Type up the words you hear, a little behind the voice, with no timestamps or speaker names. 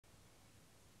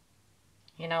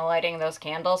You know, lighting those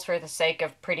candles for the sake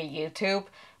of pretty YouTube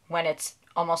when it's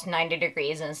almost 90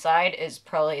 degrees inside is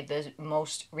probably the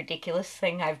most ridiculous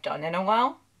thing I've done in a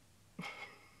while.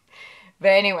 But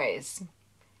anyways,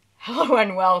 hello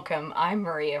and welcome. I'm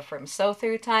Maria from Sew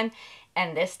Through Time,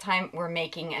 and this time we're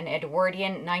making an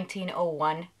Edwardian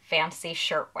 1901 fancy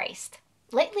shirtwaist.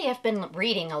 Lately I've been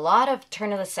reading a lot of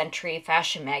turn-of-the-century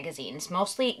fashion magazines,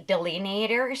 mostly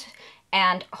delineators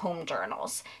and home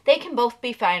journals. They can both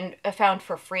be found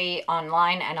for free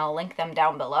online, and I'll link them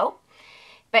down below.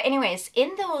 But anyways,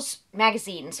 in those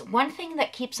magazines, one thing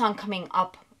that keeps on coming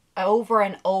up over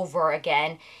and over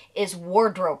again is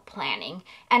wardrobe planning,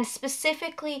 and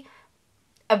specifically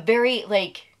a very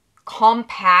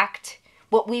compact,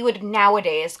 what we would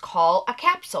nowadays call a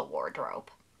capsule wardrobe.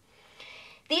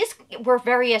 These were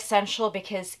very essential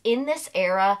because in this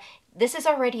era, this is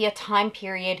already a time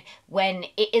period when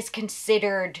it is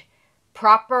considered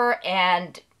proper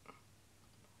and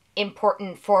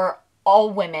important for all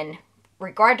women,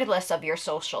 regardless of your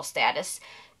social status,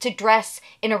 to dress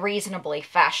in a reasonably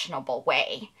fashionable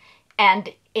way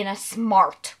and in a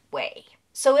smart way.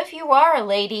 So if you are a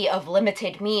lady of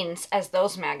limited means, as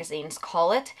those magazines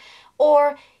call it,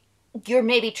 or you're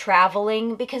maybe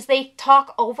traveling, because they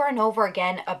talk over and over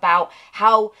again about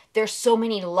how there's so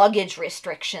many luggage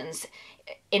restrictions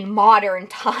in modern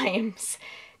times,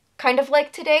 kind of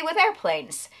like today with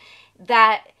airplanes,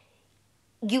 that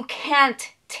you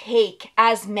can't take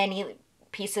as many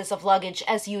pieces of luggage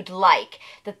as you'd like,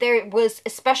 that there was,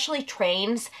 especially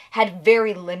trains, had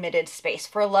very limited space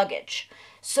for luggage.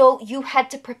 So you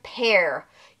had to prepare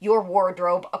your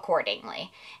wardrobe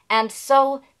accordingly. And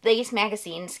so these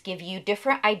magazines give you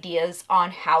different ideas on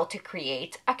how to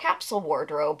create a capsule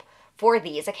wardrobe for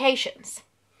these occasions.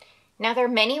 Now, there are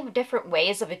many different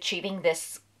ways of achieving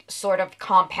this sort of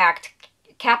compact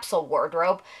capsule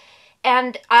wardrobe,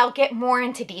 and I'll get more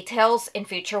into details in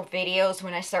future videos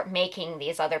when I start making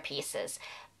these other pieces.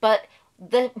 But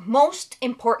the most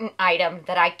important item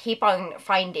that I keep on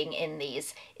finding in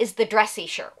these is the dressy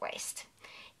shirtwaist.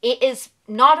 It is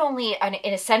not only an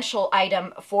essential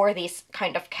item for these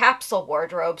kind of capsule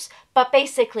wardrobes, but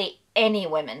basically any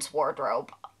women's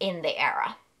wardrobe in the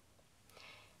era.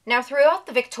 Now, throughout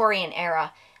the Victorian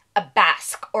era, a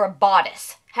basque or a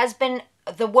bodice has been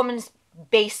the woman's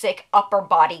basic upper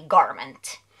body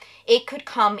garment. It could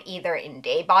come either in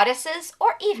day bodices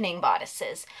or evening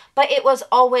bodices, but it was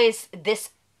always this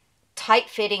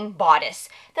tight-fitting bodice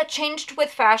that changed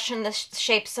with fashion. The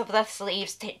shapes of the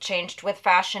sleeves changed with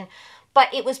fashion,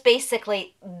 but it was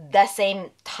basically the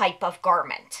same type of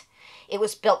garment. It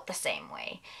was built the same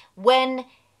way. When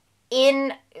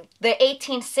in the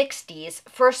 1860s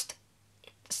first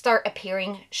start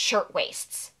appearing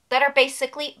shirtwaists that are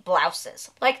basically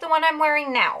blouses, like the one I'm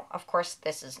wearing now. Of course,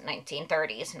 this is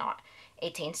 1930s, not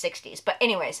 1860s. But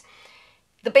anyways,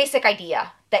 the basic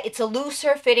idea that it's a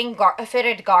looser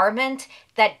fitted garment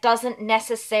that doesn't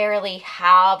necessarily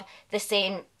have the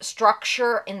same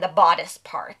structure in the bodice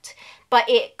part, but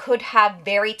it could have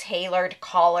very tailored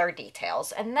collar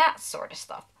details and that sort of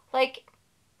stuff, like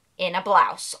in a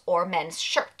blouse or men's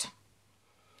shirt.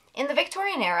 In the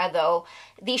Victorian era, though,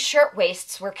 these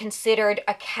shirtwaists were considered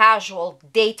a casual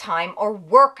daytime or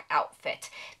work outfit.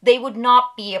 They would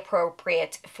not be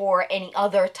appropriate for any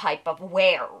other type of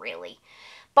wear, really.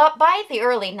 But by the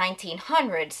early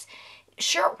 1900s,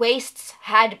 shirtwaists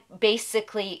had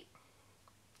basically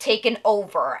taken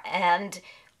over and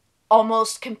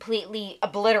almost completely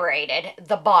obliterated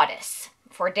the bodice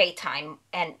for daytime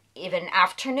and even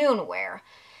afternoon wear,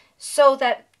 so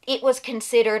that it was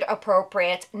considered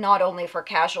appropriate not only for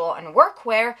casual and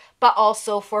workwear, but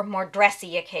also for more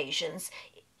dressy occasions,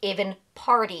 even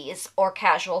parties or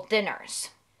casual dinners.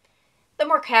 The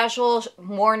more casual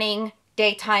morning,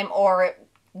 daytime, or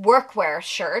workwear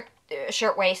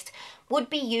shirtwaist would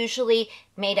be usually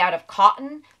made out of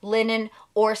cotton, linen,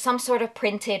 or some sort of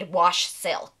printed wash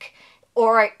silk.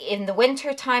 Or in the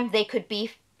wintertime, they could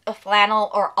be a flannel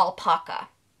or alpaca.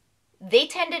 They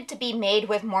tended to be made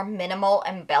with more minimal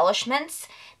embellishments.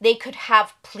 They could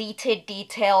have pleated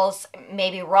details,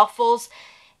 maybe ruffles,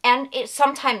 and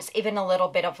sometimes even a little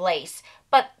bit of lace.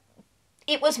 But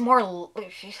it was more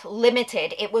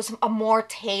limited. It was a more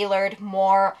tailored,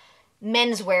 more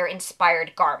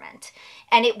menswear-inspired garment.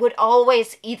 And it would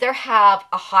always either have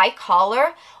a high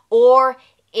collar or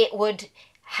it would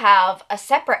have a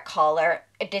separate collar,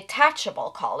 a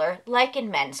detachable collar, like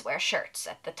in menswear shirts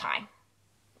at the time.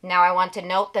 Now, I want to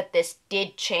note that this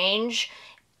did change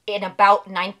in about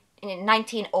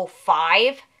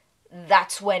 1905.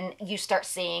 That's when you start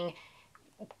seeing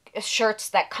shirts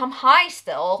that come high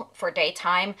still for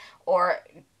daytime or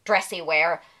dressy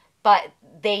wear, but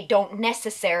they don't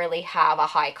necessarily have a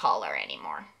high collar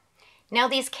anymore. Now,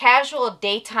 these casual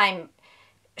daytime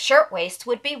shirtwaists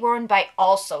would be worn by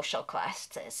all social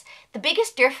classes. The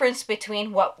biggest difference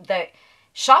between what the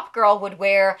shop girl would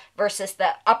wear versus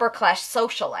the upper class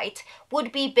socialite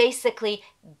would be basically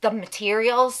the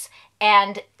materials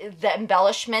and the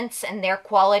embellishments and their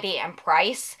quality and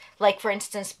price, like for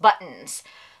instance buttons.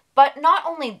 But not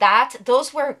only that,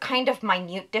 those were kind of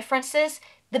minute differences.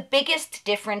 The biggest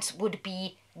difference would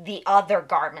be the other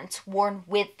garments worn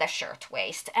with the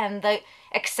shirtwaist and the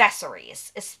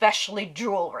accessories, especially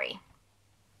jewelry.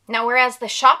 Now, whereas the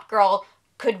shop girl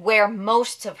could wear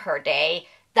most of her day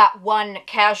that one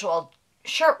casual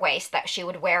shirtwaist that she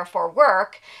would wear for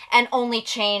work and only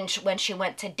change when she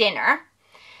went to dinner,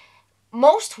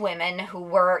 most women who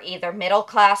were either middle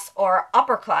class or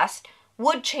upper class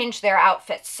would change their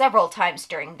outfits several times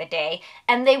during the day,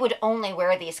 and they would only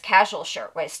wear these casual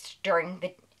shirtwaists during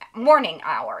the morning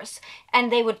hours,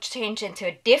 and they would change into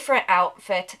a different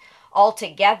outfit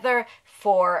altogether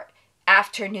for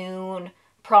afternoon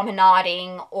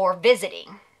promenading or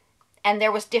visiting. And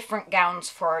there was different gowns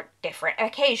for different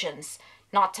occasions,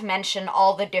 not to mention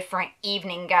all the different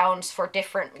evening gowns for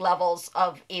different levels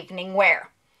of evening wear.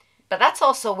 But that's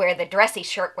also where the dressy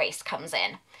shirtwaist comes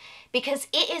in, because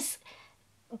it is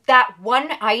that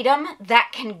one item that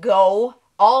can go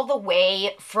all the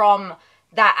way from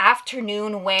that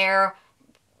afternoon wear,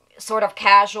 sort of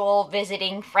casual,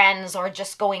 visiting friends or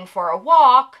just going for a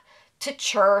walk, to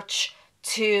church,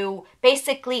 to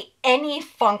basically any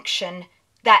function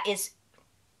that is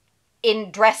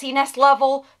in dressiness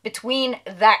level between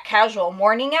that casual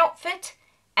morning outfit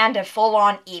and a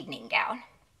full-on evening gown.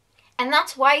 And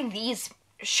that's why these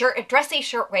dressy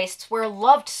shirtwaists were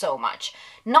loved so much.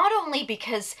 Not only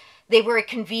because they were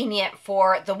convenient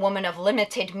for the woman of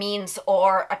limited means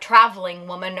or a traveling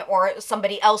woman or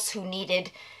somebody else who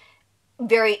needed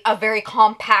a very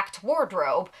compact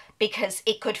wardrobe, because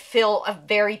it could fill a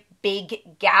very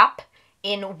big gap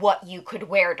in what you could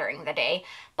wear during the day,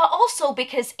 but also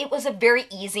because it was a very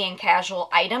easy and casual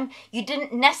item. You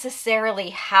didn't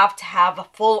necessarily have to have a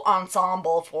full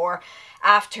ensemble for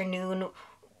afternoon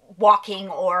walking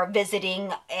or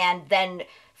visiting, and then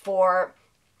for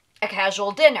a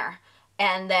casual dinner,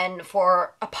 and then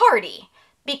for a party,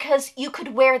 because you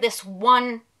could wear this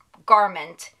one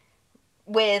garment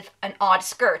with an odd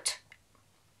skirt,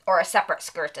 or a separate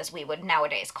skirt as we would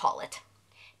nowadays call it.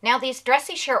 Now, these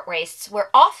dressy shirtwaists were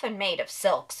often made of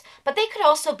silks, but they could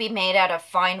also be made out of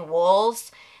fine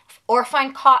wools or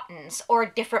fine cottons or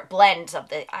different blends of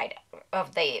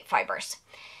the fibers.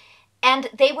 And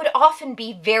they would often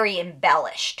be very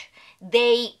embellished.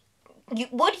 They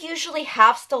would usually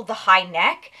have still the high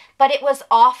neck, but it was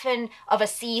often of a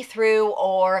see-through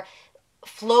or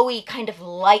flowy kind of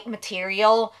light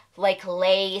material like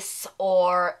lace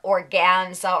or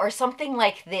organza or something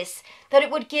like this, that it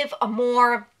would give a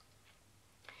more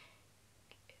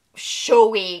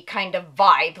showy kind of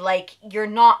vibe. Like, you're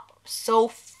not so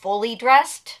fully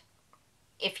dressed,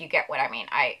 if you get what I mean.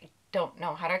 I don't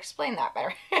know how to explain that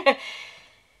better.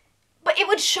 But it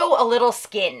would show a little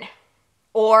skin,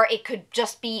 or it could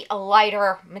just be a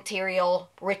lighter material,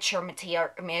 richer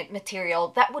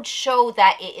material that would show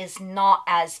that it is not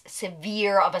as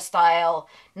severe of a style,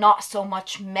 not so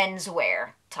much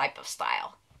menswear type of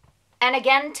style. And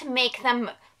again, to make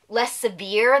them less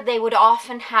severe, they would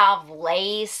often have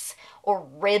lace or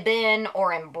ribbon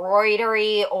or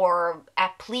embroidery or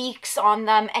appliques on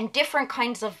them and different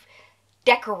kinds of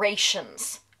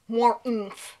decorations, more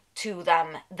oomph to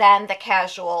them than the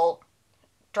casual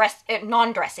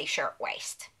non-dressy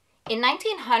shirtwaist. In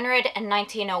 1900 and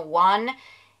 1901,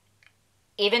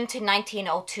 even to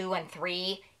 1902 and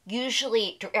 3,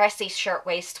 usually dressy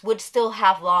shirtwaists would still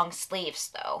have long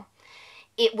sleeves though.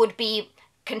 It would be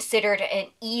considered an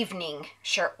evening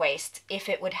shirtwaist if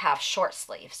it would have short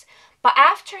sleeves. But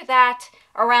after that,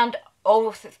 around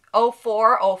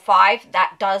 04, 05,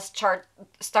 that does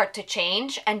start to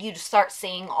change, and you start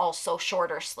seeing also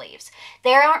shorter sleeves.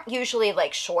 They aren't usually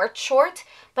like short,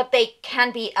 but they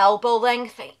can be elbow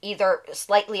length, either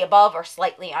slightly above or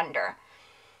slightly under.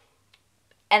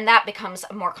 And that becomes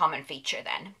a more common feature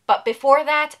then. But before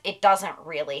that, it doesn't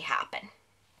really happen.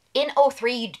 In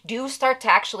 03, you do start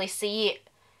to actually see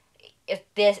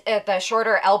the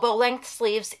shorter elbow length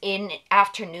sleeves in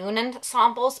afternoon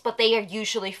ensembles, but they are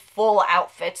usually full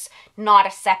outfits, not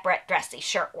a separate dressy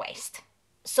shirtwaist.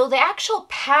 So the actual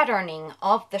patterning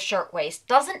of the shirtwaist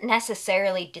doesn't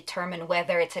necessarily determine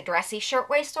whether it's a dressy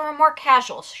shirtwaist or a more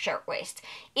casual shirtwaist.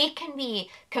 It can be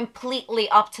completely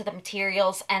up to the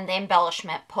materials and the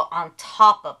embellishment put on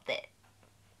top of the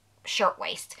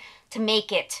shirtwaist to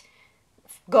make it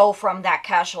go from that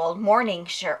casual morning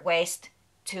shirtwaist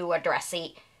to a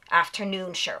dressy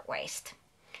afternoon shirtwaist.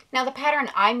 Now the pattern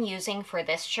I'm using for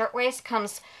this shirtwaist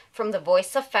comes from The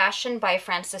Voice of Fashion by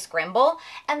Frances Grimble,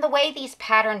 and the way these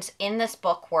patterns in this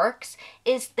book works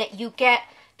is that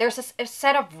there's a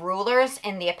set of rulers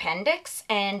in the appendix,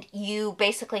 and you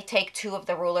basically take two of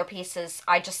the ruler pieces.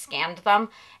 I just scanned them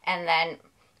and then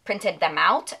printed them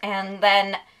out, and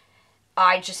then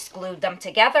I just glued them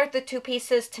together, the two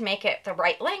pieces, to make it the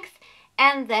right length,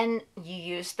 and then you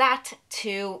use that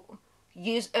to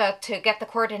get the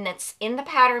coordinates in the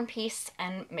pattern piece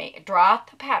and draw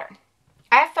the pattern.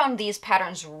 I have found these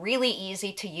patterns really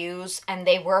easy to use, and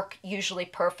they work usually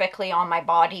perfectly on my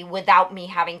body without me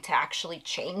having to actually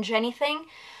change anything.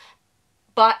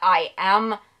 But I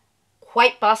am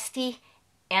quite busty,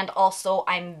 and also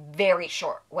I'm very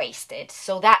short-waisted.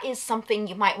 So that is something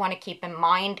you might want to keep in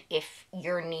mind if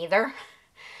you're neither.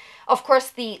 Of course,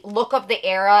 the look of the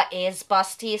era is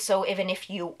busty, so even if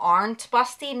you aren't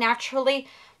busty naturally,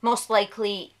 most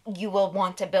likely you will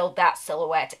want to build that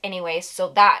silhouette anyway, so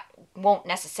that won't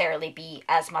necessarily be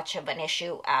as much of an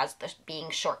issue as the being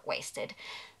short-waisted.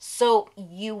 So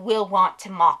you will want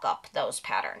to mock up those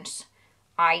patterns.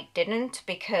 I didn't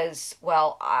because,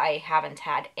 well, I haven't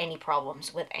had any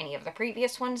problems with any of the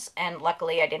previous ones, and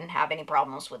luckily I didn't have any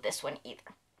problems with this one either.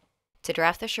 To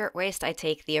draft the shirtwaist, I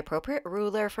take the appropriate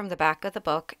ruler from the back of the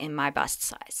book in my bust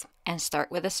size, and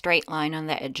start with a straight line on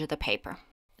the edge of the paper.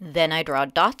 Then I draw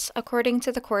dots according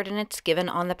to the coordinates given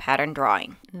on the pattern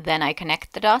drawing. Then I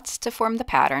connect the dots to form the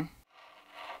pattern.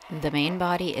 The main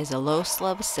body is a low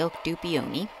slub silk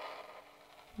dupioni.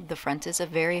 The front is a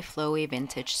very flowy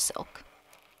vintage silk.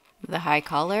 The high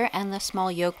collar and the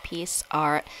small yoke piece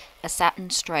are a satin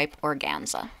stripe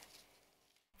organza.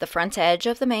 The front edge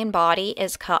of the main body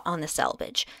is cut on the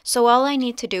selvage, so all I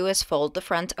need to do is fold the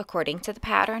front according to the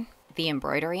pattern. The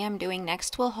embroidery I'm doing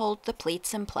next will hold the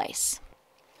pleats in place.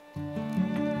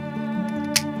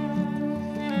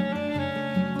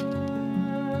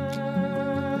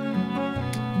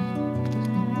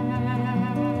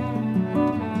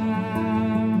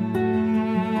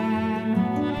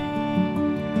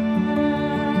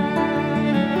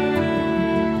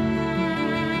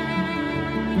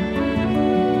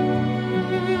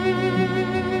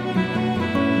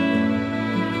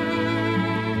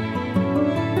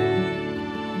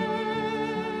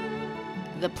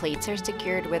 The pleats are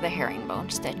secured with a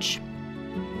herringbone stitch.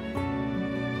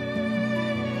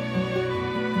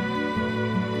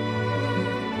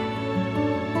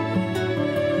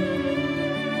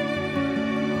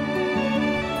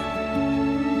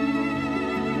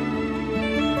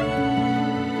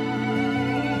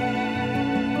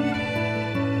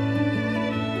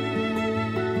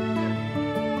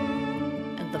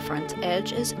 The front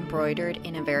edge is embroidered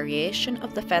in a variation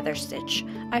of the feather stitch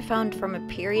I found from a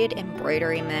period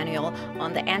embroidery manual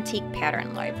on the Antique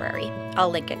Pattern Library. I'll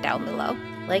link it down below.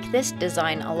 Like this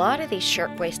design, a lot of these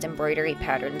shirtwaist embroidery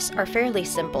patterns are fairly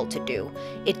simple to do.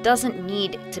 It doesn't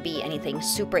need to be anything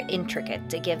super intricate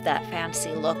to give that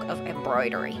fancy look of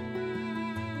embroidery.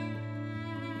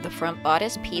 The front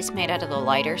bodice piece made out of the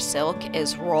lighter silk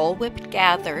is roll whipped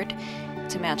gathered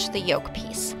to match the yoke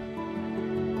piece.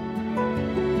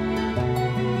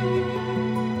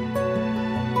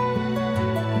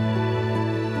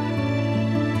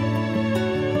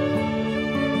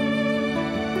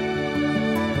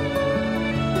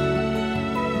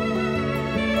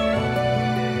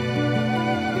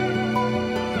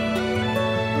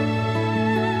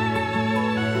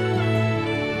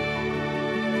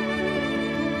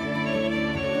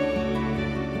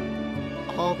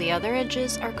 All the other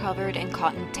edges are covered in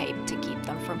cotton tape to keep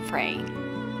them from fraying.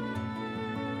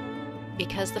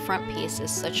 Because the front piece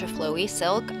is such a flowy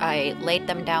silk, I laid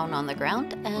them down on the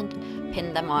ground and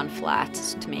pinned them on flat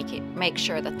to make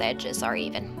sure that the edges are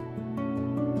even.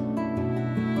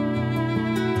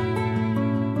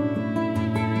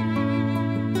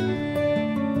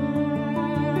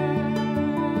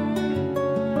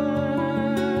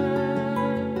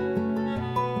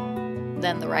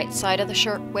 Then the right side of the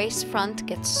shirtwaist front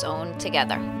gets sewn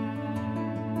together.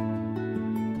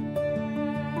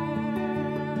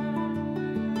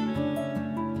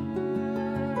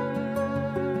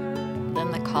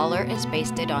 Then the collar is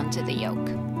basted onto the yoke.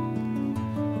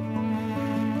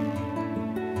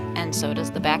 And so does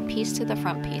the back piece to the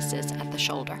front pieces at the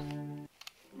shoulder.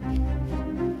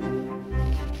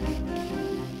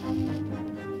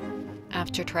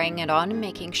 After trying it on and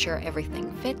making sure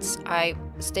everything fits, I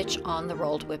stitch on the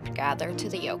rolled whipped gather to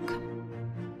the yoke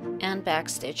and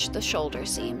backstitch the shoulder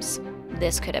seams.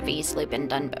 This could have easily been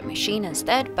done by machine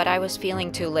instead, but I was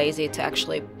feeling too lazy to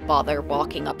actually bother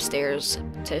walking upstairs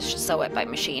to sew it by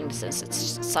machine since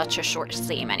it's such a short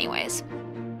seam anyways.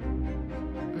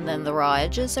 And then the raw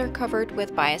edges are covered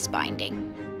with bias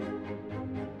binding.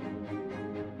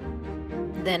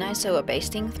 Then I sew a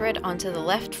basting thread onto the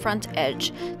left front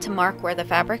edge to mark where the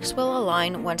fabrics will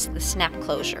align once the snap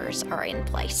closures are in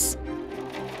place.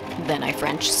 Then I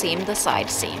French seam the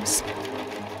side seams.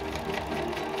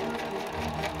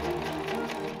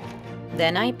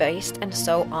 Then I baste and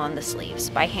sew on the sleeves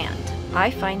by hand.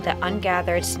 I find that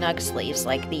ungathered snug sleeves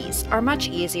like these are much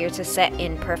easier to set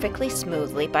in perfectly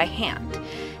smoothly by hand,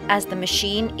 as the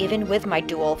machine, even with my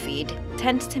dual feed,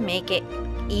 tends to make it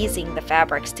easing the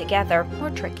fabrics together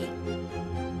more tricky.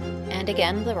 And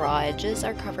again, the raw edges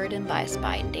are covered in bias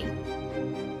binding.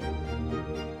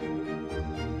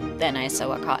 Then I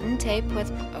sew a cotton tape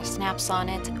with snaps on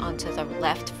it onto the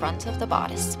left front of the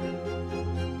bodice,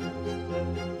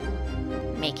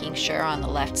 making sure on the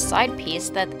left side piece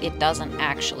that it doesn't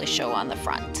actually show on the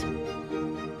front.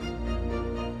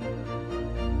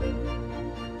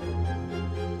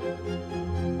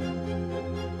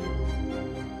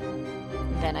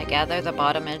 Then I gather the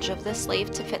bottom edge of the sleeve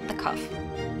to fit the cuff.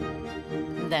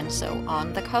 Then sew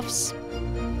on the cuffs.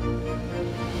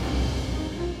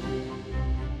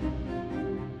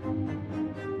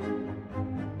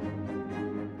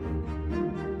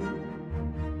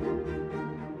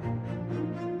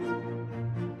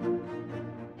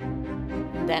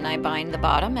 Then I bind the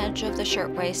bottom edge of the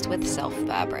shirtwaist with self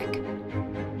fabric.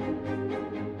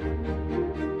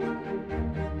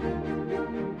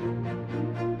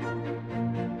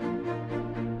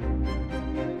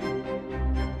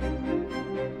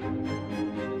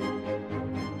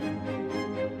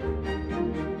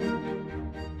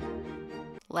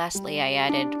 Lastly, I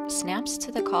added snaps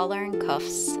to the collar and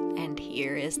cuffs, and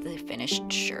here is the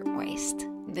finished shirtwaist.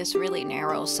 This really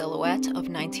narrow silhouette of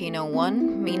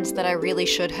 1901 means that I really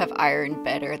should have ironed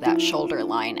better that shoulder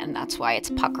line, and that's why it's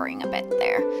puckering a bit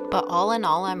there. But all in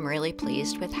all, I'm really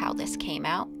pleased with how this came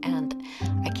out, and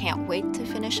I can't wait to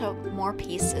finish up more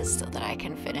pieces so that I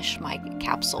can finish my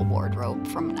capsule wardrobe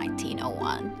from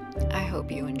 1901. I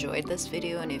hope you enjoyed this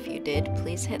video, and if you did,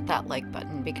 please hit that like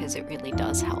button because it really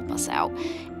does help us out.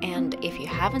 And if you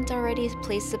haven't already,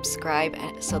 please subscribe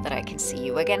so that I can see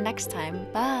you again next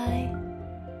time. Bye!